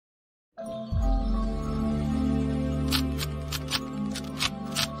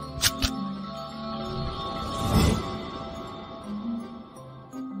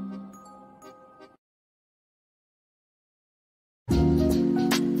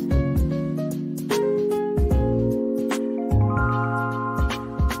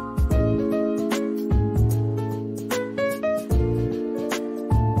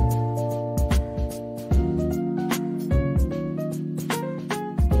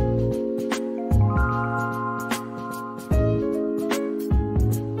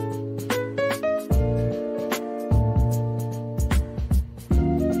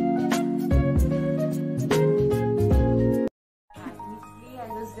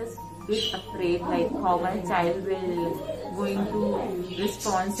Bit afraid like how my child will going to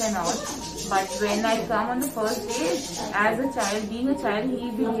respond and all, but when I come on the first day, as a child, being a child,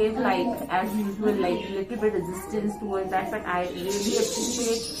 he behaved like as usual, like little bit resistance towards that, but I really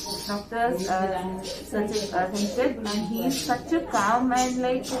appreciate doctors such a thinker, and he is such a calm and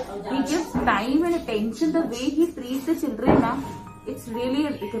like he gives time and attention. The way he treats the children now, it's really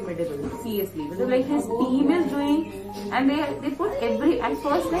recommendable, seriously. Because like his team is doing, and they put at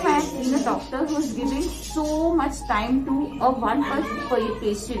first time I have seen a doctor who is giving so much time to a one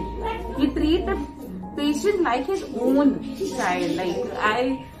patient. He treats the patient like his own child. Like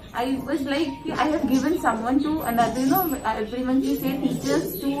I was like, I have given someone to another, everyone we say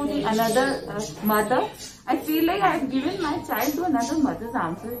teachers to the another mother. I feel like I have given my child to another mother's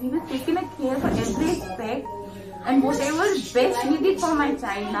arms. So he was taking a care for every aspect. And whatever best he did for my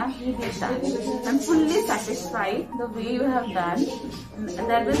child, now he did that. I'm fully satisfied the way you have done.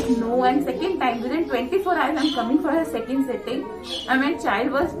 There was no, and second time, within 24 hours, I'm coming for a second sitting. And my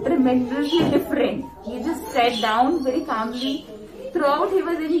child was tremendously different. He just sat down very calmly. Throughout he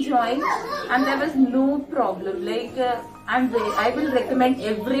was enjoying, and there was no problem. Like, I will recommend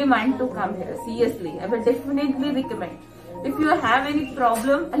everyone to come here. Seriously, I will definitely recommend. If you have any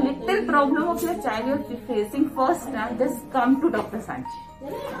problem, a little problem of your child you're facing first, just come to Dr.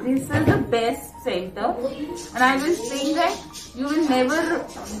 Sanchi. This is the best center, and I will say that you will never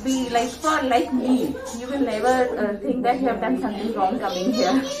be like me. You will never think that you have done something wrong coming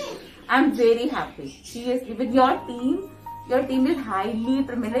here. I'm very happy. Seriously, with your team. Your team is highly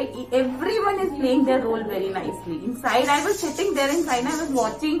tremendous. Everyone is playing their role very nicely. Inside, I was sitting there inside, I was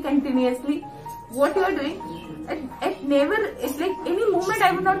watching continuously what you are doing. It's like any moment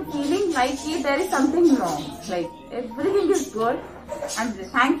I was not feeling like there is something wrong. Like everything is good. And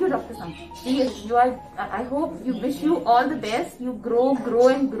thank you, Dr. Sanchi. Yes, you are. I hope wish you all the best. You grow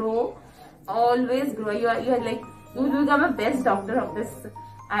and grow. Always grow. You are like, you will become a best doctor of this.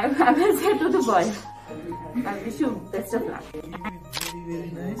 I will say to the boy. I wish you best of luck.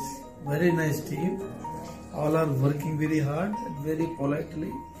 Very nice team. All are working very hard and very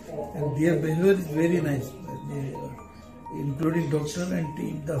politely, and their behavior is very nice. Including doctor and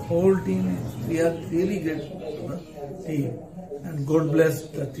team, the whole team we are really good team, and God bless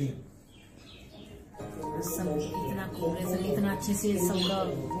the team. सब इतना cooperation इतना अच्छे से सबका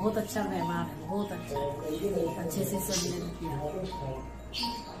बहुत अच्छा व्यवहार है, बहुत अच्छा अच्छे से सब ने किया।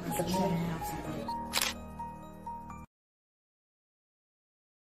 सब हैं आप सबका।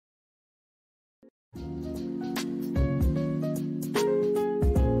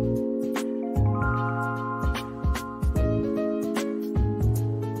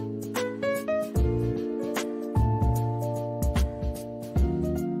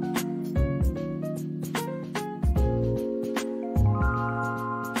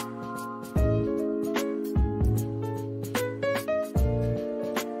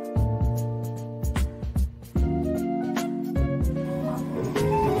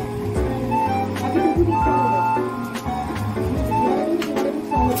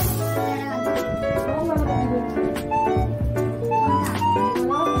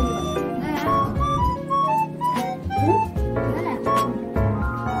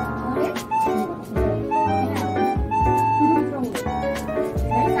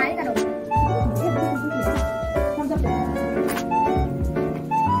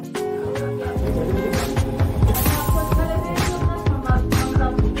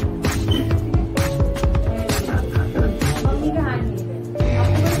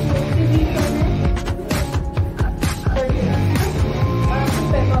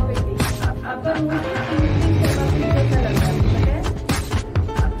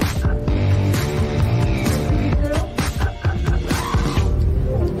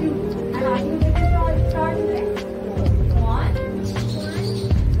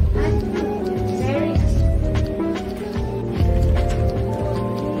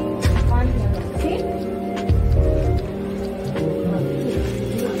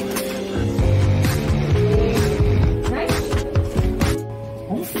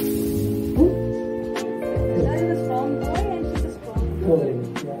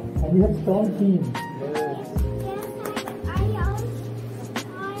 strong team.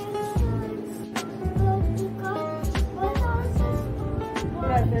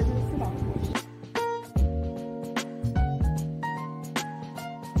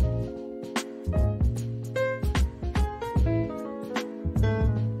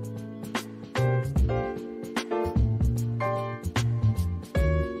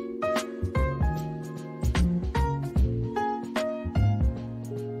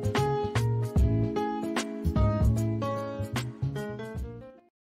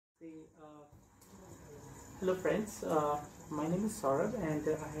 Hello friends, my name is Saurabh and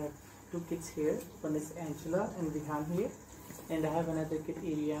I have two kids here. One is Angela and Vihan here, and I have another kid,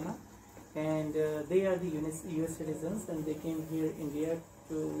 Ariana, and they are the US citizens, and they came here India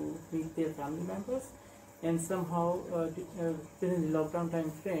to meet their family members, and somehow during the lockdown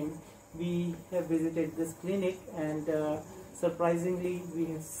time frame we have visited this clinic, and surprisingly we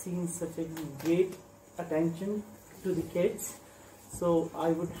have seen such a great attention to the kids. So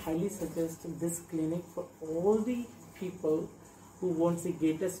I would highly suggest this clinic for all the people who want the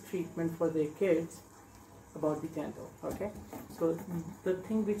greatest treatment for their kids about the dental. Okay, so the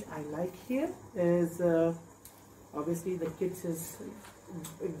thing which I like here is obviously the kids is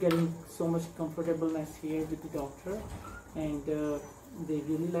getting so much comfortableness here with the doctor, and they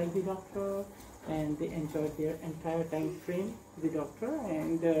really like the doctor, and they enjoy their entire time frame with the doctor,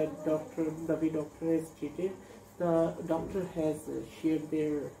 and the way doctor is treated. The doctor has shared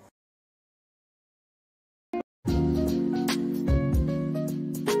their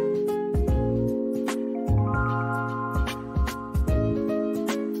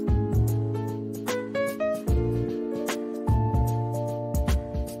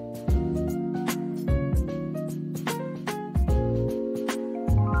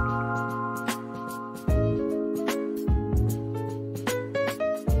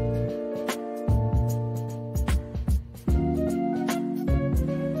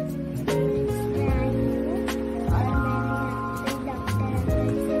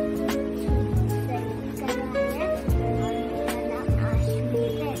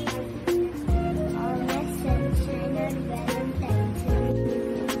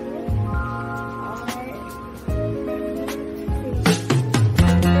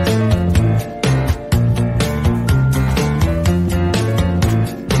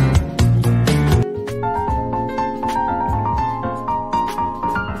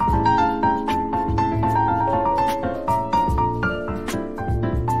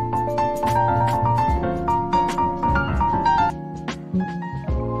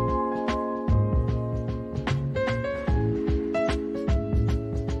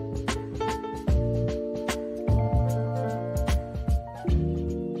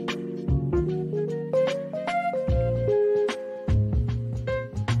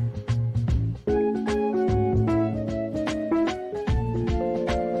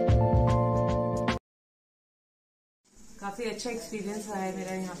काफ़ी अच्छा experience रहा है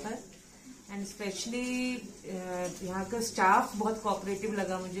मेरा यहाँ पर, and specially यहाँ का staff बहुत कोऑपरेटिव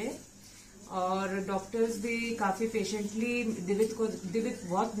लगा मुझे, और डॉक्टर्स भी काफ़ी पेशेंटली दिवित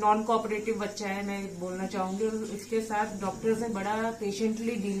बहुत नॉन कोऑपरेटिव बच्चा है, मैं बोलना चाहूँगी, और इसके साथ डॉक्टर्स ने बड़ा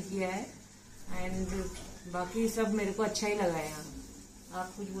पेशेंटली डील किया है, एंड बाकी सब मेरे को अच्छा ही लगा है यहाँ।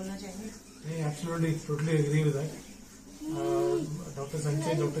 आप कुछ बोलना चाहेंगे? नहीं, absolutely totally agree with that. Doctor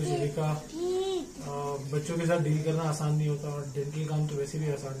Sanjay, doctor शिविका, बच्चों के साथ डील करना आसान नहीं होता, और डेंटल काम तो वैसे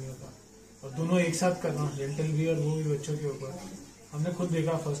भी आसान नहीं होता, और दोनों एक साथ करना, डेंटल भी और वो भी बच्चों के ऊपर, हमने खुद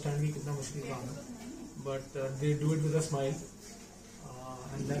देखा फर्स्ट हैंड की कितना मुश्किल काम है, but they do it with a smile,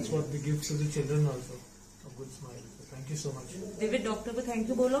 and that's what they give to the children also, a good smile. Thank you so much. दिवित, doctor को थैंक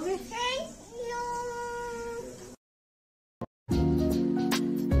यू बोलोगे?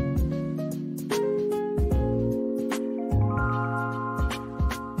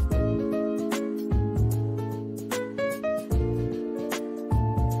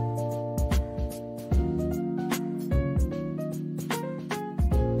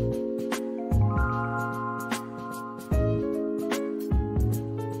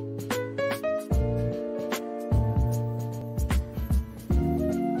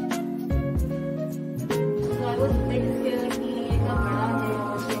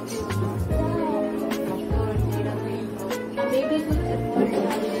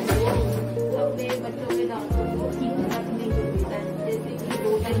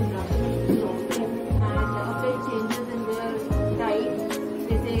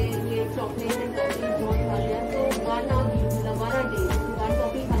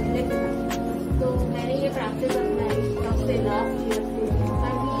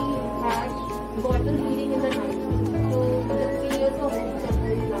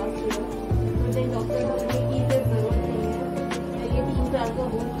 साल का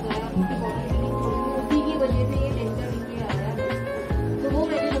हो गया, उसकी बॉडी उसी की वजह से ये डेंटल ये आया, तो वो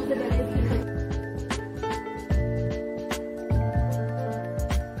मैंने सबसे पहले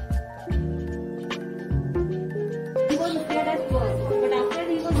but after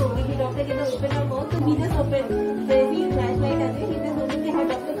he was over, the doctor gave an open mouth, so he just opened. There is a flashlight as he just opened कि हाँ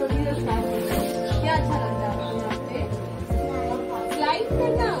डॉक्टर को भी स्टार्ट क्या अच्छा लगता है आपको यहाँ पे स्लाइड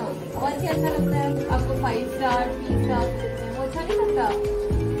करना, और क्या अच्छा लगता है आपको 5 स्टार 3 स्टार देते हैं, वो अच्छा नहीं लगता?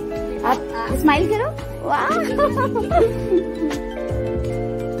 आप स्माइल करो, वाह।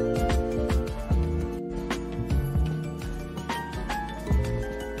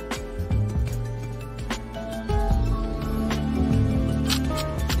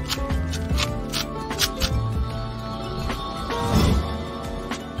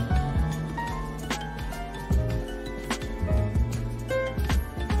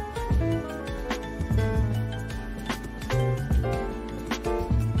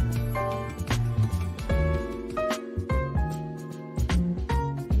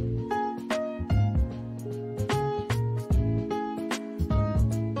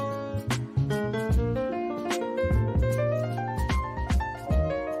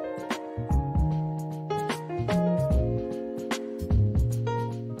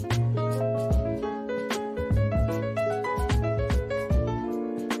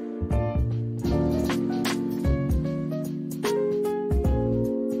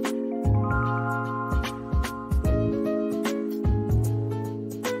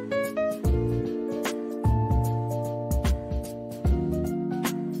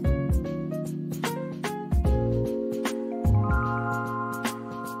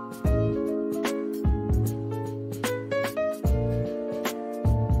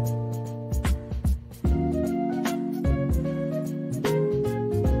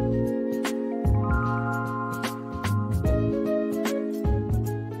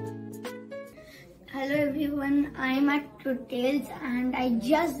 I am at Tales and I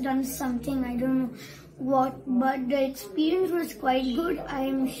just done something, I don't know what, but the experience was quite good. I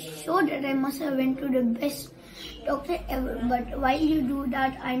am sure that I must have went to the best doctor ever, but while you do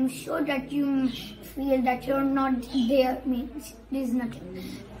that, I am sure that you feel that you're not there, means there's nothing,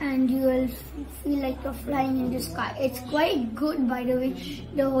 and you will feel like you're flying in the sky. It's quite good, by the way.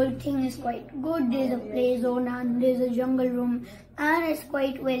 The whole thing is quite good. There's a play zone and there's a jungle room, and it's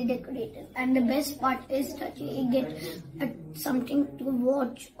quite well decorated. And the best part is that you get something to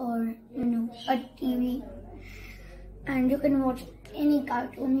watch, or a TV, and you can watch any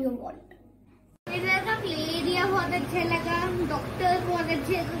cartoon you want. इधर का play area बहुत अच्छा लगा, doctors बहुत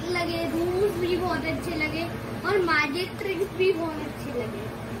अच्छे लगे, rooms भी बहुत अच्छे लगे, और मैजिक ट्रिक्स भी बहुत अच्छे लगे।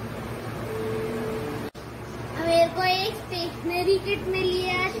 मेरे को एक स्टेशनरी किट मिली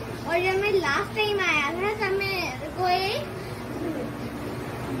है, और जब मैं लास्ट टाइम आया था तब मेरे को एक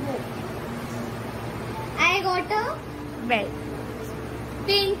I got a Well,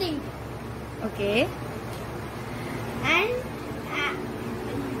 painting, okay. and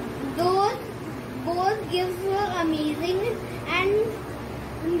those both gifts were amazing, and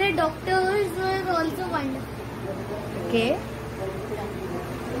the doctors were also wonderful. Okay.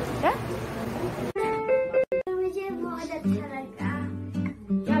 Yeah? मुझे बहुत अच्छा लगा।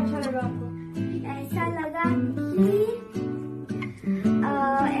 क्या अच्छा लगा आपको?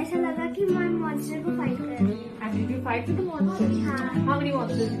 ऐसा लगा कि मैं मॉन्स्टर को फाइट कर रही हूँ। And did you fight with the monsters? हाँ। How many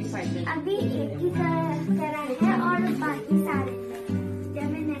monsters did you fight with? अभी एक ही तरह है, और बाकी सारे जब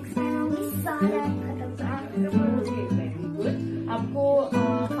मैं नेक्स्ट टाइम आऊंगी सारा खत्म करूँगी। Okay, very good. आपको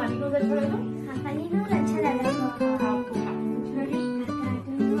फनी नोज अच्छा लगा? हाँ, फनी नोज अच्छा लगा। आपको अच्छी लगी?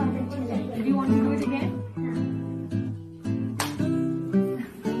 कार्टून बहुत अच्छे लगे। Did you want to do it again?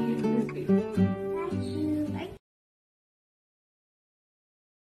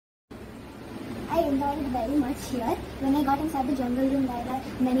 I enjoyed it very much here. When I got inside the jungle room, there were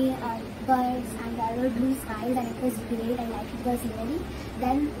many birds and there were blue skies, and it was great. I liked the scenery.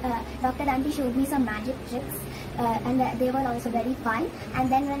 Then Dr. Aunty showed me some magic tricks, and they were also very fun. And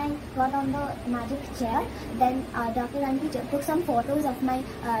then when I got on the magic chair, then Dr. Aunty took some photos of my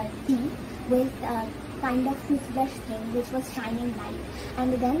teeth with kind of toothbrush thing which was shining light.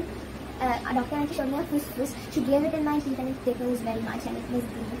 And then Dr. Aunty showed me a fist. She gave it in my teeth and it tickles very much, and it was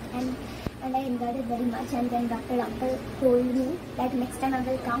great. And I enjoyed it very much. And then Dr. Uncle told me that next time I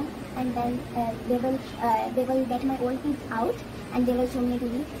will come, and then they will get my old teeth out and they will show me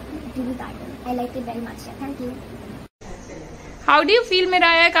TV cartoon. I liked it very much. Thank you. How do you feel,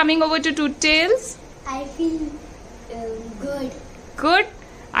 Miraya, coming over to Tooth Tales? I feel good. Good.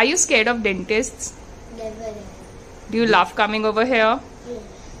 Are you scared of dentists? Never. Do you love coming over here?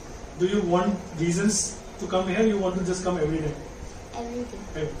 Do you want reasons to come here? You want to just come every day? Everything.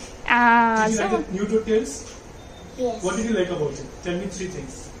 Did you So like the new tutorials? Yes. What did you like about it? Tell me 3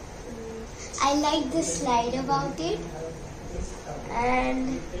 things. I like the slide about it, and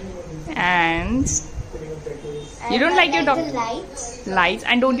you don't like your the lights, lights.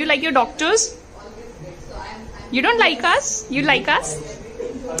 and don't you like your doctors? You don't like us? You like us?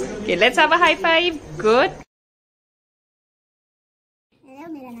 Okay, let's have a high five. Good. Hello,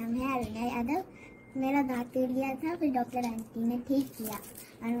 मेरा नाम है अरुणा यादव। मेरा दांत टूट गया था, फिर doctor aunty ने ठीक किया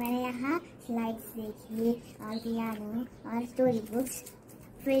और मैंने यहाँ स्लाइड्स देखी और पियानो और स्टोरी बुक्स,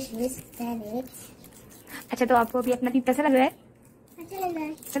 फिशेस, पैरेट्स। अच्छा, तो आपको अभी अपना टीम कैसा लग रहा है? अच्छा लग रहा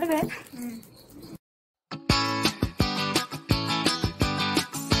है। अच्छा लग रहा है? हाँ।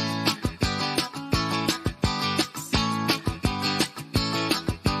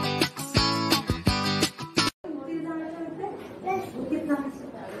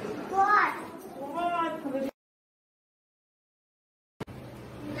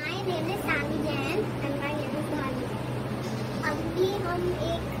 My name is Sally Jain and my name is Dhani. अभी हम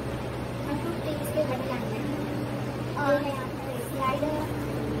एक मतलब प्लेस पे घर जाते हैं और यहाँ पर स्लाइडर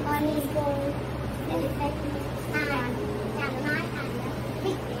और इसको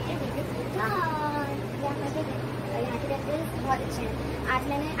बहुत अच्छे हैं। आज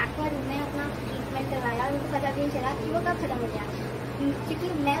मैंने एक्वा रूम में अपना ट्रीटमेंट करवाया और उनको पता भी नहीं चला कि वो कब खत्म हो गया, क्योंकि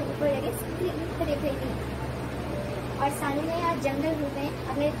मैं ऊपर लगे देख रही थी। और सानी ने यार जंगल रूम में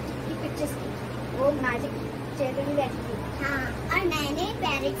अपने की पिक्चर्स की, वो मैजिक चेयर पे भी बैठी थी। हाँ, और मैंने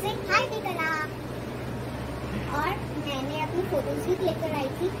पैरेट से हाय भी करा और मैंने अपनी फोटोज भी क्लिक कराई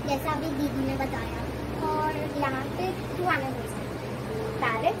थी, जैसा अभी दीदी ने बताया। और यहाँ पे 2 एनिमल्स हैं,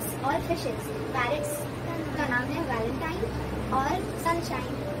 पैरेट्स और फिशेस। पैरेट्स का नाम है वैलेंटाइन और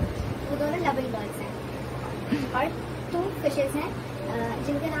सनशाइन, वो दोनों लवली बर्ड्स हैं। और 2 फिशेस हैं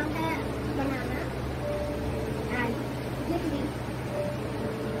जिनका नाम है बनाना and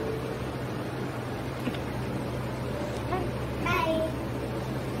Bye.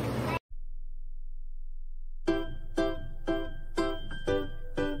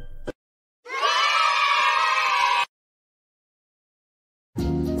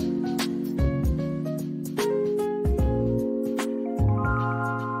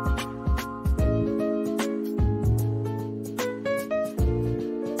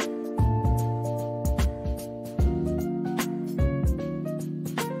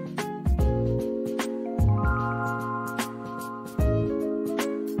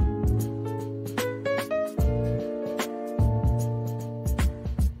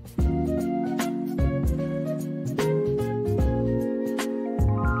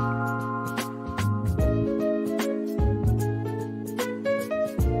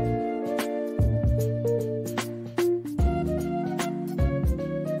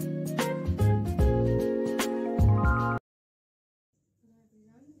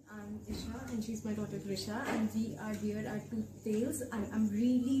 And she's my daughter Grisha, and we are here at Tooth Tales, and I'm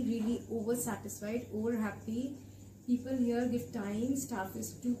really over satisfied, over happy. People here give time, staff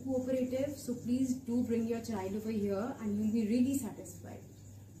is too cooperative, so please do bring your child over here and you'll be really satisfied.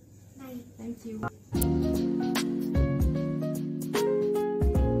 Bye. Thank you.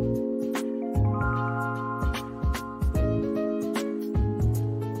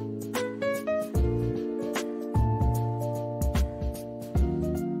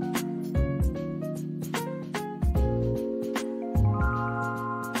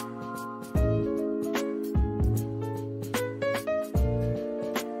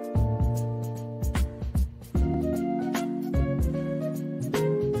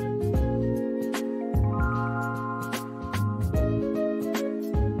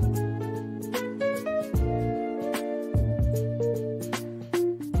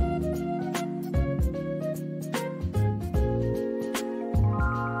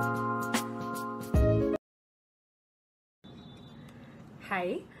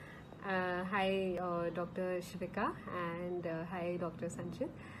 Hi, Dr. Shivika, and hi, Dr. Sanchit.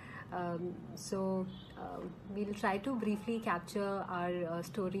 We'll try to briefly capture our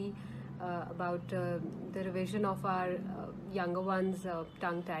story about the revision of our younger one's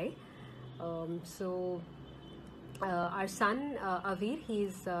tongue tie. Our son Avir,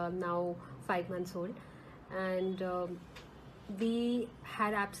 he's now 5 months old, and we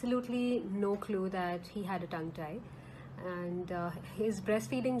had absolutely no clue that he had a tongue tie. And his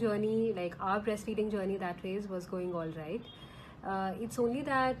breastfeeding journey, like our breastfeeding journey that way, was going all right. It's only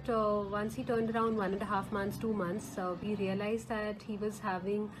that once he turned around 1.5 months, 2 months, we realized that he was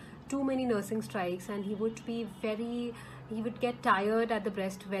having too many nursing strikes, and he would get tired at the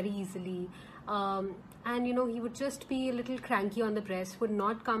breast very easily. And he would just be a little cranky on the breast, would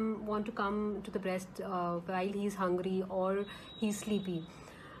not want to come to the breast while he's hungry or he's sleepy.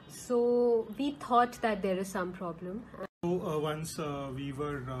 So we thought that there is some problem. So once we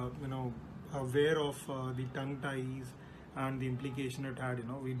were aware of the tongue ties and the implication it had,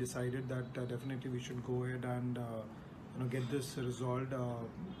 we decided that definitely we should go ahead and get this resolved.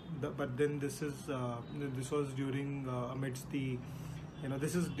 But then this was during amidst the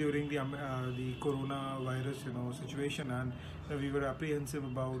this is during the coronavirus situation, and we were apprehensive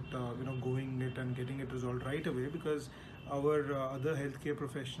about going it and getting it resolved right away, because our other healthcare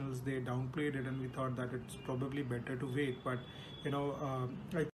professionals, they downplayed it, and we thought that it's probably better to wait. But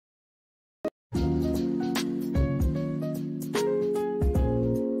I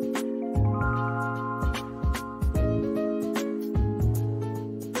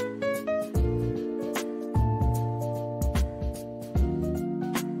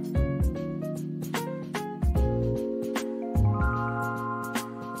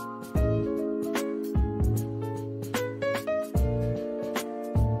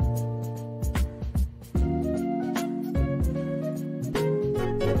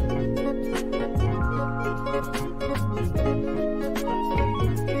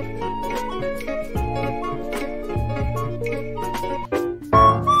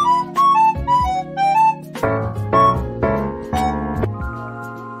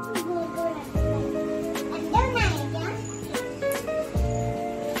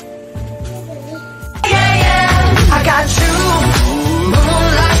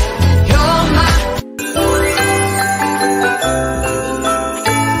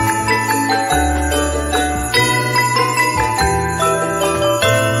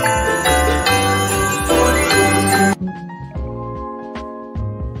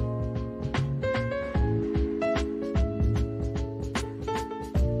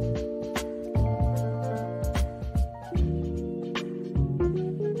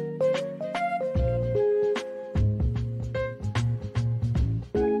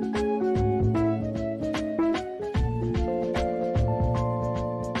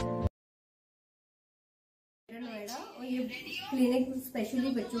clinic specially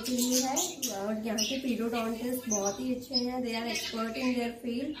बच्चों के लिए है और यहाँ के पीडियोडोंटिस्ट बहुत ही अच्छे हैं. They are expert in their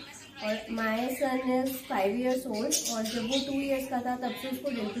field. और my son is 5 years old और जब वो 2 years का था तब से उसको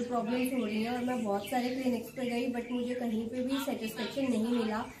डेंटल प्रॉब्लम्स हो रही हैं. और मैं बहुत सारे क्लिनिक्स पे गई बट मुझे कहीं पे भी सेटिस्फेक्शन नहीं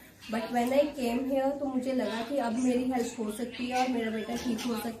मिला. But when I came here तो मुझे लगा कि अब मेरी हेल्प हो सकती है और मेरा बेटा ठीक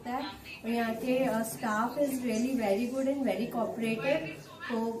हो सकता है. और यहाँ के staff is really very good and very cooperative.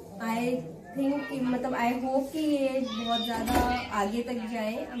 तो आई थिंक मतलब आई होप कि ये बहुत ज़्यादा आगे तक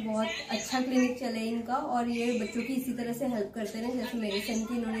जाए. बहुत अच्छा क्लिनिक चले इनका और ये बच्चों की इसी तरह से हेल्प करते रहें जैसे मेरे सन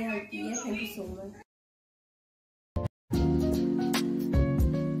की इन्होंने हेल्प की है. Thank you so much.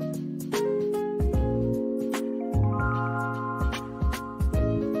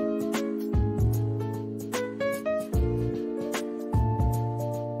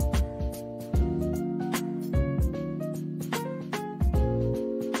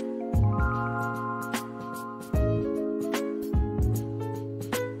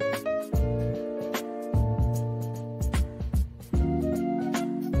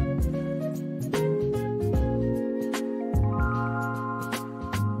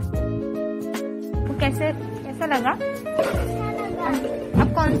 कैसा लगा?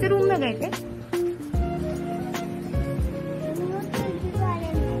 अब कौन से रूम में गए थे?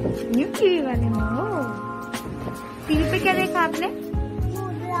 न्यू टीवी वाले में. टीवी पे क्या देखा आपने?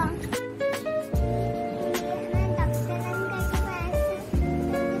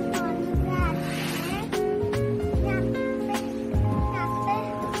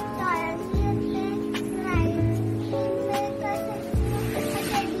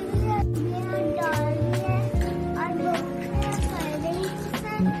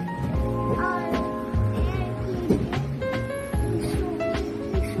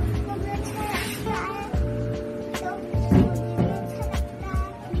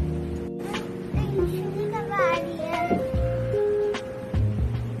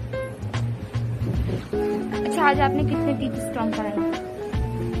 आज आपने कितने टीथ स्ट्रॉन्ग कराए?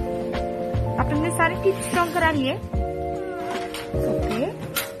 आपने सारे टीथ स्ट्रॉन्ग करा लिए? Okay.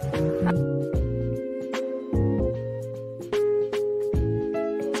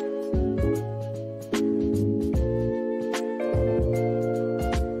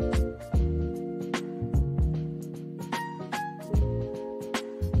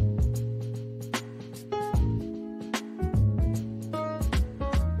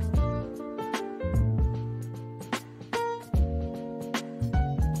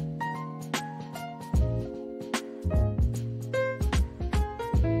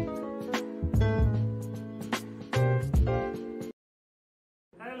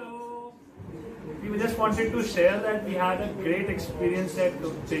 wanted to share that we had a great experience at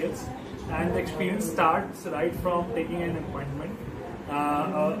Tales, and the experience starts right from taking an appointment.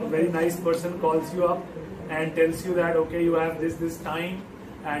 A very nice person calls you up and tells you that okay, you have this time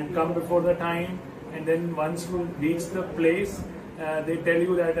and come before the time, and then once you reach the place, they tell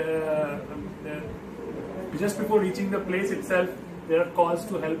you that just before reaching the place itself, there are calls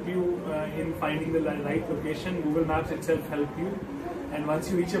to help you in finding the right location. Google Maps itself help you, and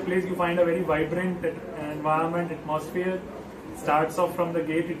once you reach a place, you find a very vibrant environment, atmosphere. It starts off from the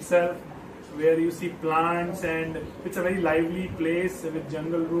gate itself, where you see plants, and it's a very lively place with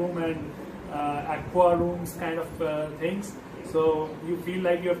jungle room and aqua rooms kind of things. So you feel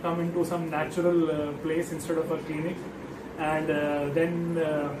like you have come into some natural place instead of a clinic, and then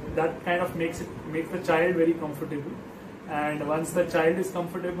that kind of makes the child very comfortable. And once the child is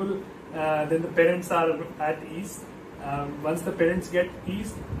comfortable, then the parents are at ease. Once the parents get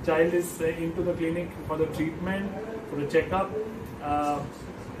ease, child is into the clinic for the treatment, for the checkup.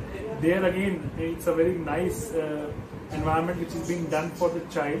 There again, it's a very nice environment which is being done for the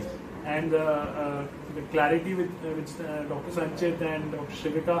child, and the clarity with which Dr. Sanchit and Dr.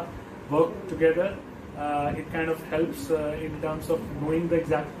 Shivika work together, it kind of helps in terms of knowing the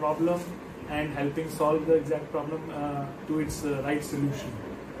exact problem and helping solve the exact problem to its right solution.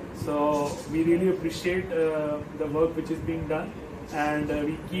 So we really appreciate the work which is being done, and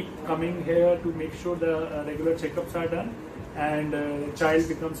we keep coming here to make sure the regular checkups are done and the child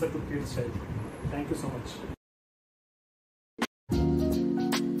becomes a good child. Thank you so much.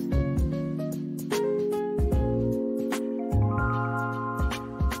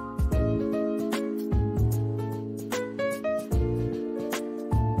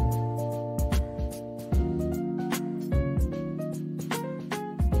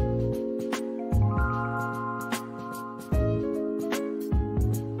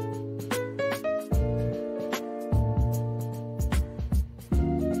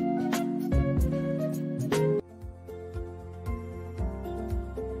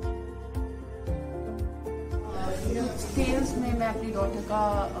 Tales में मैं अपनी daughter का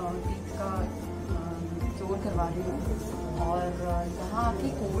teeth का cure करवा रही हूँ, और यहाँ आके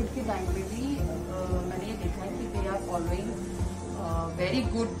कोविड के टाइम पे भी मैंने ये देखा है कि they are following very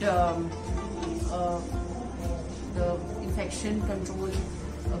good the infection control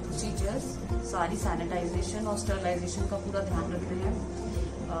procedures. सारी सैनिटाइजेशन और स्टरलाइजेशन का पूरा ध्यान रख रहे हैं.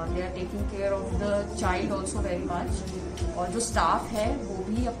 They are taking care of the child also very much, और जो स्टाफ है वो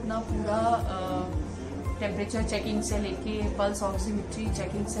भी अपना पूरा टेम्परेचर चेकिंग से लेके पल्स ऑक्सीमीट्री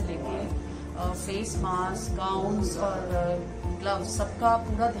चेकिंग से लेके फेस मास्क, गाउन्स और ग्लव्स सबका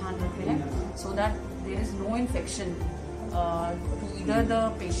पूरा ध्यान रख रहे हैं, so that there is no infection to either the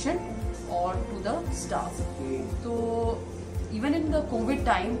patient और टू द स्टाफ. तो even in the Covid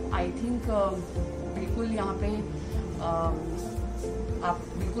time I think बिल्कुल यहाँ पे आप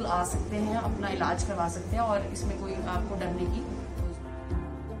बिल्कुल आ सकते हैं, अपना इलाज करवा सकते हैं, और इसमें कोई आपको डरने की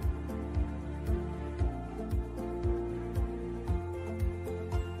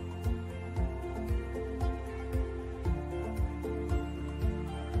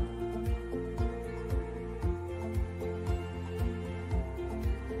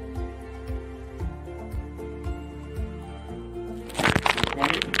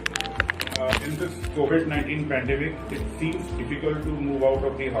in this COVID-19 pandemic, it seems difficult to move out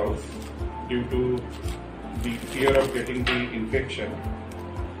of the house due to the fear of getting the infection.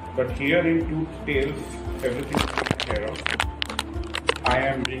 But here in Tooth Tales, everything is taken care of. I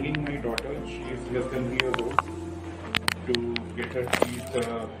am bringing my daughter, she is less than 3 years old, to get her teeth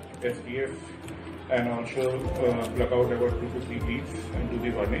SPF and also plug out about 2 to 3 teeth and do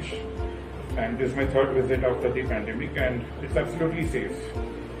the varnish. And this is my 3rd visit after the pandemic, and it's absolutely safe.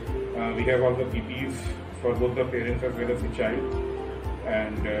 We have all the PPEs for both the parents as well as the child,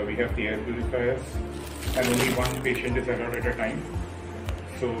 and we have the air purifiers, and only one patient is allowed at a time.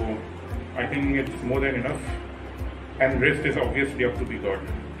 So I think it's more than enough, and rest is obviously up to the God.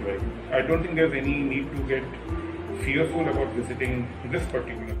 I don't think there's any need to get fearful about visiting this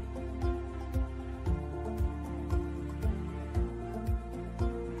particular.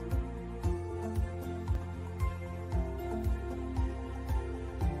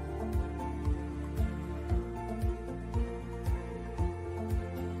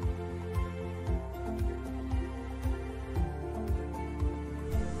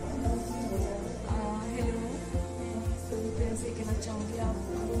 चाहूँगी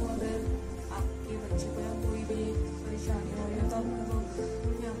आपको, अगर आपके बच्चे को या कोई भी परेशानी हो रही है तो आप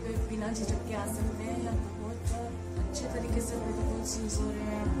यहाँ पे बिना झिझक के आ सकते हैं. यहाँ पे बहुत अच्छे तरीके से प्रोटोकॉल्स यूज हो रहे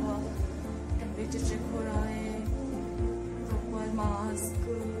हैं. आपका टेम्परेचर चेक हो रहा है, प्रॉपर मास्क,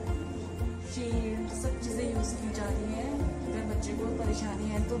 शील्ड सब चीज़ें यूज़ की जा रही हैं। अगर बच्चे को परेशानी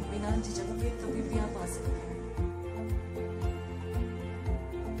है तो बिना झिझक के कभी भी आप आ सकते हैं।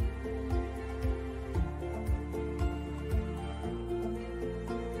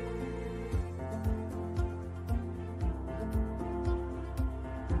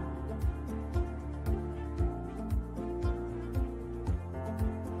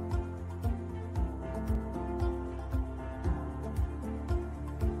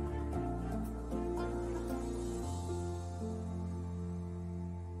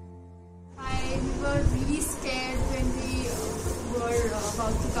 We were really scared when we were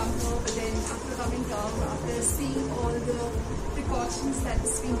about to come here, but then after coming here, after seeing all the precautions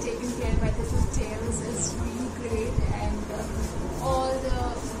that's been taken care by the hotels is really great, and all the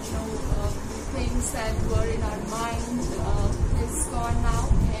things that were in our mind is gone now,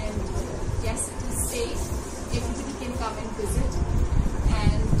 and yes, it is safe. Everybody can come and visit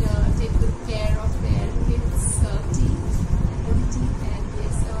and take good care of their kids' teeth, and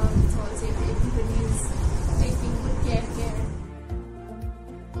yes, it's all safe. Everybody is taking good care here.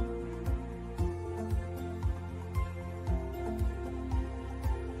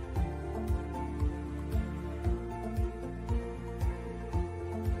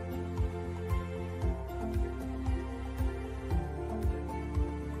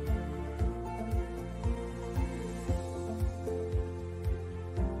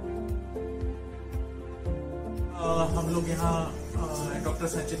 हम लोग यहाँ doctor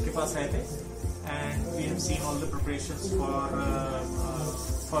संचित के पास आए थे and we have seen all the preparations for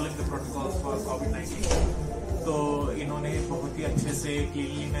following the protocols for कोविड-19। तो इन्होंने बहुत ही अच्छे से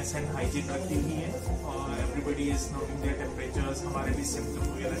क्लीनलीनेस एंड हाइजीन रखी हुई है और everybody is noting there temperatures. हमारे भी सिम्टम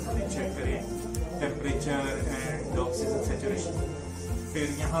वगैरह इन्होंने चेक करे, टेम्परेचर एंड ऑक्सीजन सैचुरेशन। फिर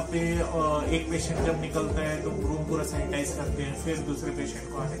यहाँ पे एक पेशेंट जब निकलता है तो रूम पूरा सैनिटाइज करते हैं, फिर दूसरे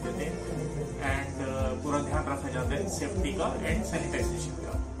पेशेंट को आने देते हैं एंड पूरा ध्यान रखा जाता है सेफ्टी का एंड सैनिटाइजेशन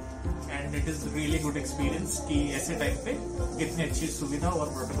का। And it is really good experience कि ऐसे टाइम पे इतनी अच्छी सुविधा और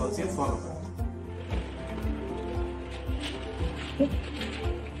प्रोटोकॉल से फॉलो करें।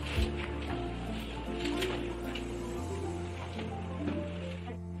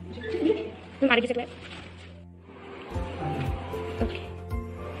 हमारे भी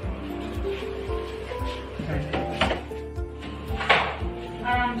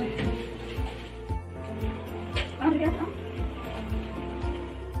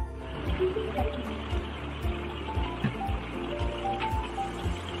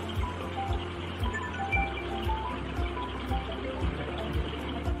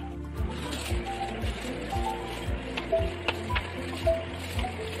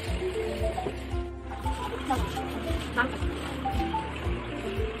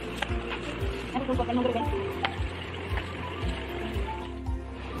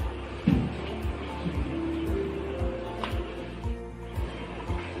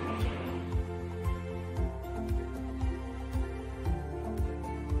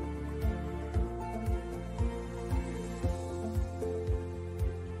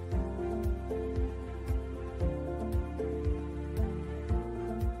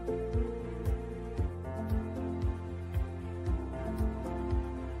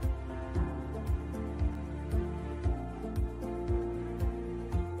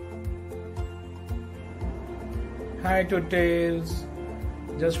Hi to Tales.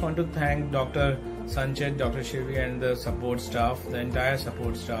 Just want to thank Dr. Sanchit, Dr. Shivi and the support staff, the entire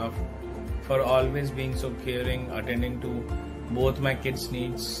support staff for always being so caring, attending to both my kids'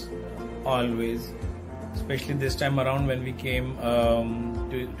 needs always. Especially this time around when we came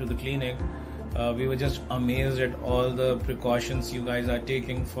to the clinic, we were just amazed at all the precautions you guys are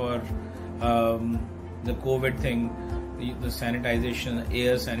taking for the COVID thing. The sanitization,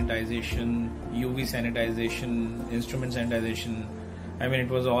 air sanitization, UV sanitization, instrument sanitization. I mean, it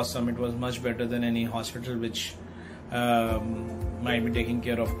was awesome. It was much better than any hospital which might be taking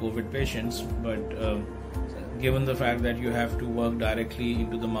care of COVID patients. But given the fact that you have to work directly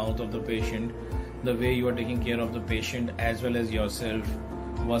into the mouth of the patient, the way you are taking care of the patient as well as yourself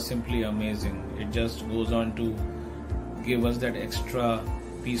was simply amazing. It just goes on to give us that extra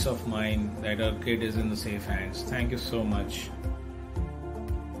peace of mind that our kid is in the safe hands. Thank you so much.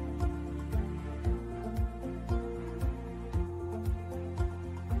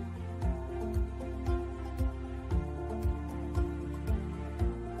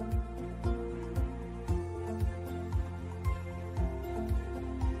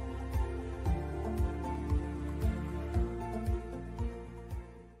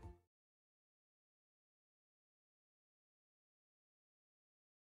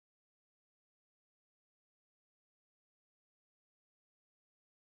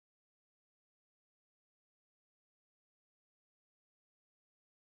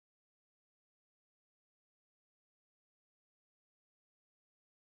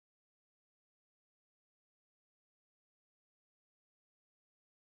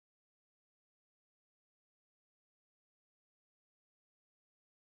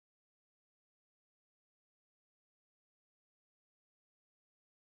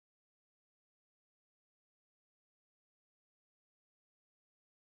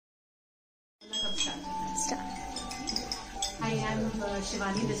 I'm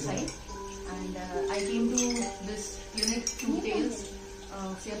Shivani this side, and I came to this clinic, Two Tails,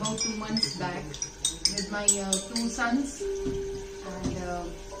 say about 2 months back with my 2 sons. And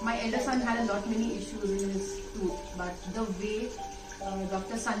my elder son had a lot many issues in his tooth, but the way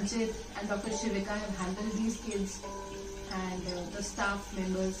Dr. Sanchit and Dr. Shivika have handled these kids and the staff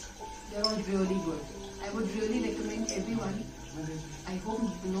members, they're all really good. I would really recommend everyone. I hope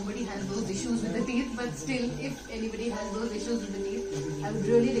nobody has those issues with the teeth, but still, if anybody has those issues with the teeth, I would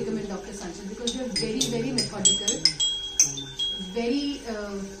really recommend Dr. Sanchit, because they're very, very methodical, very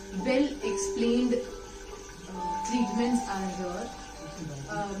well explained treatments are here.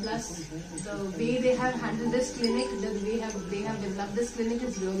 Plus, the way they have handled this clinic, the way they have developed this clinic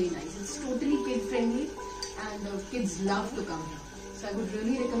is really nice. It's totally kid friendly, and kids love to come here. So I would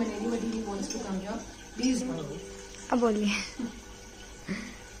really recommend anybody who wants to come here, please. अब बोलिए.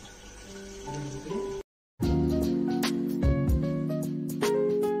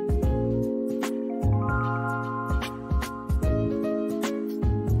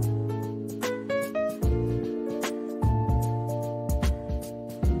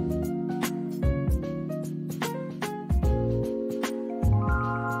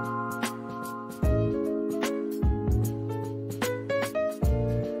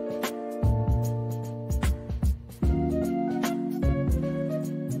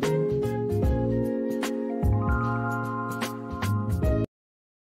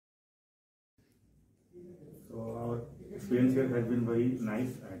 Experience here has been very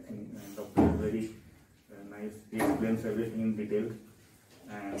nice. I think doctor is very nice. He explains everything in detail,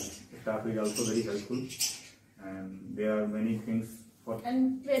 and staff is also very helpful. And there are many things for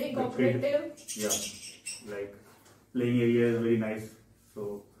and very cooperative. Yeah, like playing area is very nice.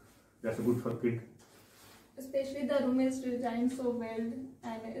 So that's good for kid. Especially the room is designed so well,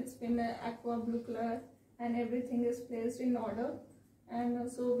 and it's been aqua blue color, and everything is placed in order.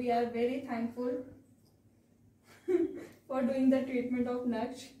 And so we are very thankful for doing the treatment of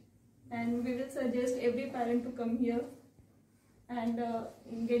Naksh, and we will suggest every parent to come here and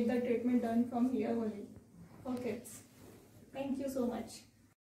get the treatment done from here only for kids. Thank you so much.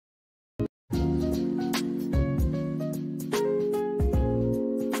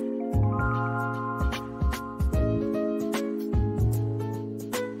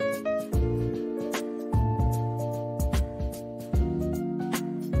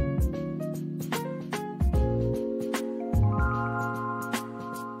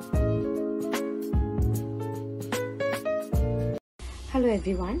 Hello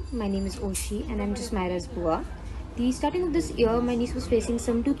everyone, my name is Oshi and I'm just Myra's Bua. The starting of this year, my niece was facing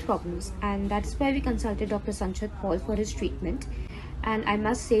some tooth problems, and that's why we consulted Dr. Sanchit Paul for his treatment. And I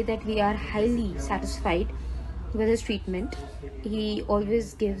must say that we are highly satisfied with his treatment. He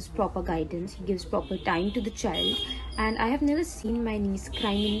always gives proper guidance, he gives proper time to the child, and I have never seen my niece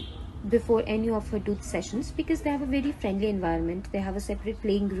crying before any of her tooth sessions, because they have a very friendly environment, they have a separate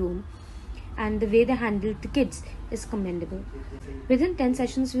playing room, and the way they handle the kids is commendable. Within 10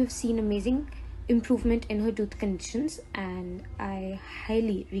 sessions, we've seen amazing improvement in her tooth conditions, and I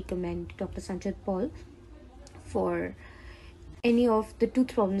highly recommend Dr. Sanchit Paul for any of the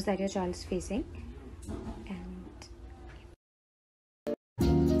tooth problems that your child is facing.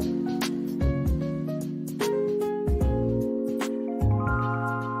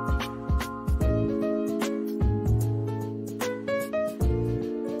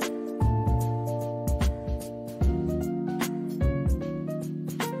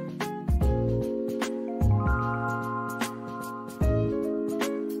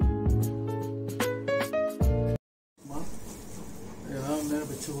 मेरे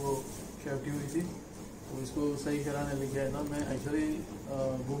बच्चों को cavity हुई थी, तो इसको सही कराने लेके आया था. मैं एक्चुअली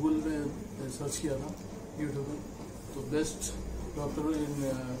गूगल में सर्च किया था, यूट्यूब में, तो बेस्ट डॉक्टर इन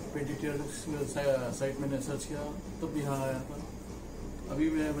पेडियाट्रिक्स साइट मैंने सर्च किया, तब यहाँ आया था. अभी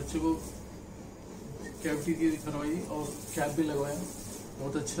मेरे बच्चे को कैविटी की करवाई और कैप भी लगवाया.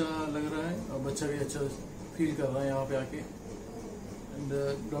 बहुत अच्छा लग रहा है और बच्चा भी अच्छा फील कर रहा है यहाँ पे आके. एंड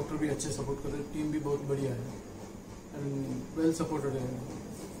डॉक्टर भी अच्छे सपोर्ट कर रहे हैं, टीम भी बहुत बढ़िया है and well supported.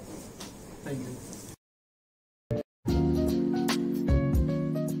 Thank you.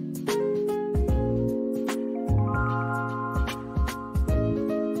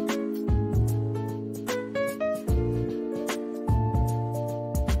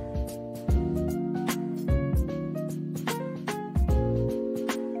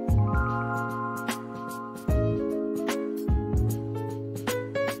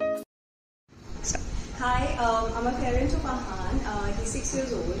 Hi, I'm a parent of Ahan. He's 6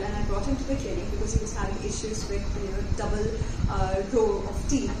 years old, and I brought him to the clinic because he was having issues with double row of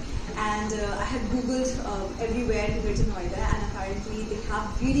teeth. And I had googled everywhere here to Noida, and apparently they have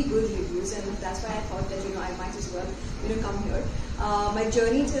really good reviews, and that's why I thought that I might as well come here. My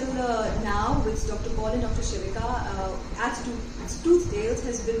journey till now with Dr. Paul and Dr. Shivika at Tooth Tales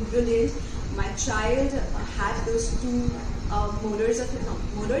has been brilliant. My child had those two molars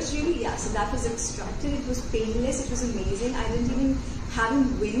really, yeah, so that was extracted. It was painless, it was amazing. I didn't even have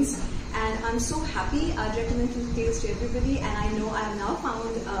him wince, and I'm so happy. I'd recommend Tooth Tales to everybody, and I know I have now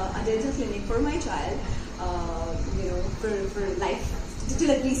found a dental clinic for my child, for life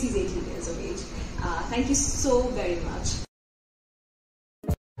till at least he's 18 years of age. Thank you so very much.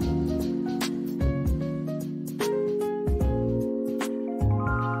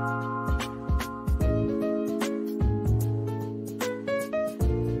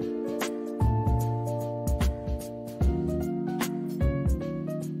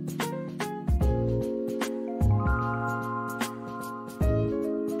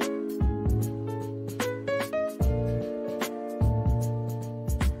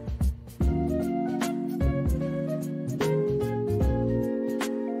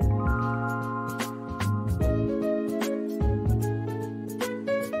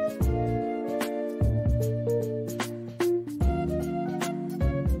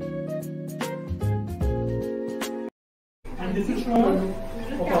 And this is for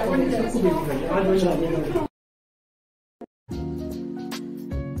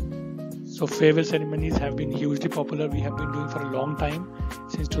So farewell ceremonies have been hugely popular. We have been doing for a long time,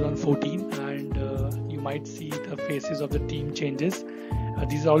 since 2014, and you might see the faces of the team changes.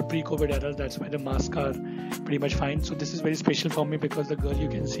 These are all pre-COVID eras, that's why the masks are pretty much fine. So this is very special for me because the girl you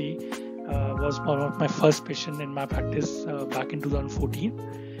can see was one of my first patients in my practice back in 2014,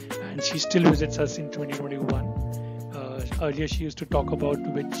 and she still visits us in 2021. Earlier she used to talk about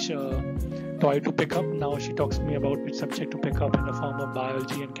which toy to pick up. Now she talks to me about which subject to pick up in the form of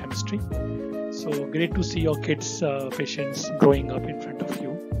biology and chemistry. So great to see your kids, patients growing up in front of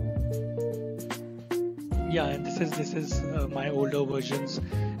you. Yeah, and this is my older versions,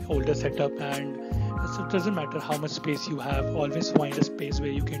 older setup, and so it doesn't matter how much space you have. Always find a space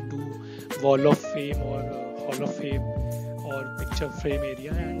where you can do wall of fame or hall of fame or picture frame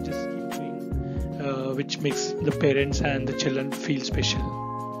area, and just keep doing which makes the parents and the children feel special.